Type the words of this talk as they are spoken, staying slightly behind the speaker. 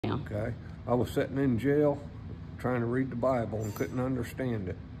Okay, I was sitting in jail trying to read the Bible and couldn't understand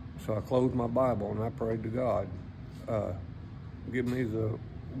it. So I closed my Bible and I prayed to God, give me the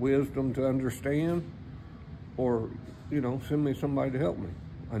wisdom to understand, or, you know, send me somebody to help me.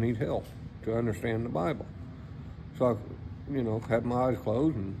 I need help to understand the Bible. So I, you know, had my eyes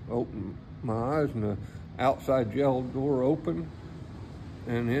closed and opened my eyes, and the outside jail door opened,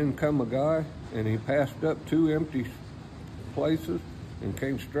 and in come a guy, and he passed up two empty places and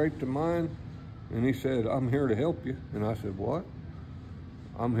came straight to mine, and he said, "I'm here to help you." And I said, "What?"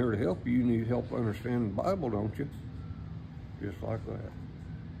 "I'm here to help you. You need help understanding the Bible, don't you?" Just like that.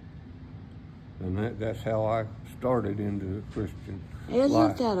 And that's how I started into Christian life.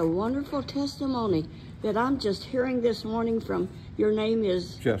 Isn't that a wonderful testimony that I'm just hearing this morning from, your name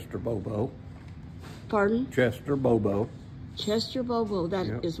is? Chester Bobo. Pardon? Chester Bobo. Chester Bobo.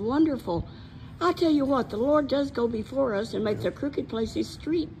 That is wonderful. I tell you what, the Lord does go before us and make the crooked places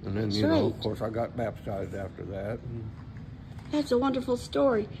straight. And then, you know, of course, I got baptized after that. That's a wonderful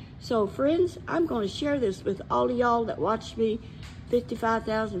story. So, friends, I'm going to share this with all of y'all that watch me,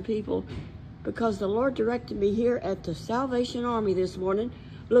 55,000 people, because the Lord directed me here at the Salvation Army this morning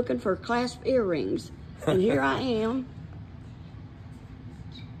looking for clasp earrings. And here I am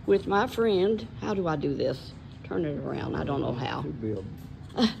with my friend. How do I do this? Turn it around. I don't know how.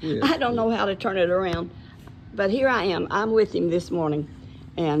 I don't know how to turn it around. But here I am. I'm with him this morning.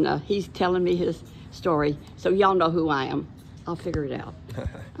 And he's telling me his story. So y'all know who I am. I'll figure it out.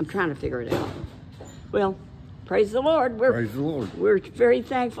 I'm trying to figure it out. Well, praise the Lord. Praise the Lord. We're very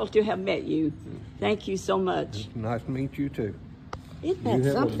thankful to have met you. Thank you so much. It's nice to meet you, too. Isn't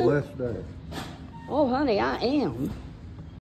that something? You have a blessed day. Oh, honey, I am.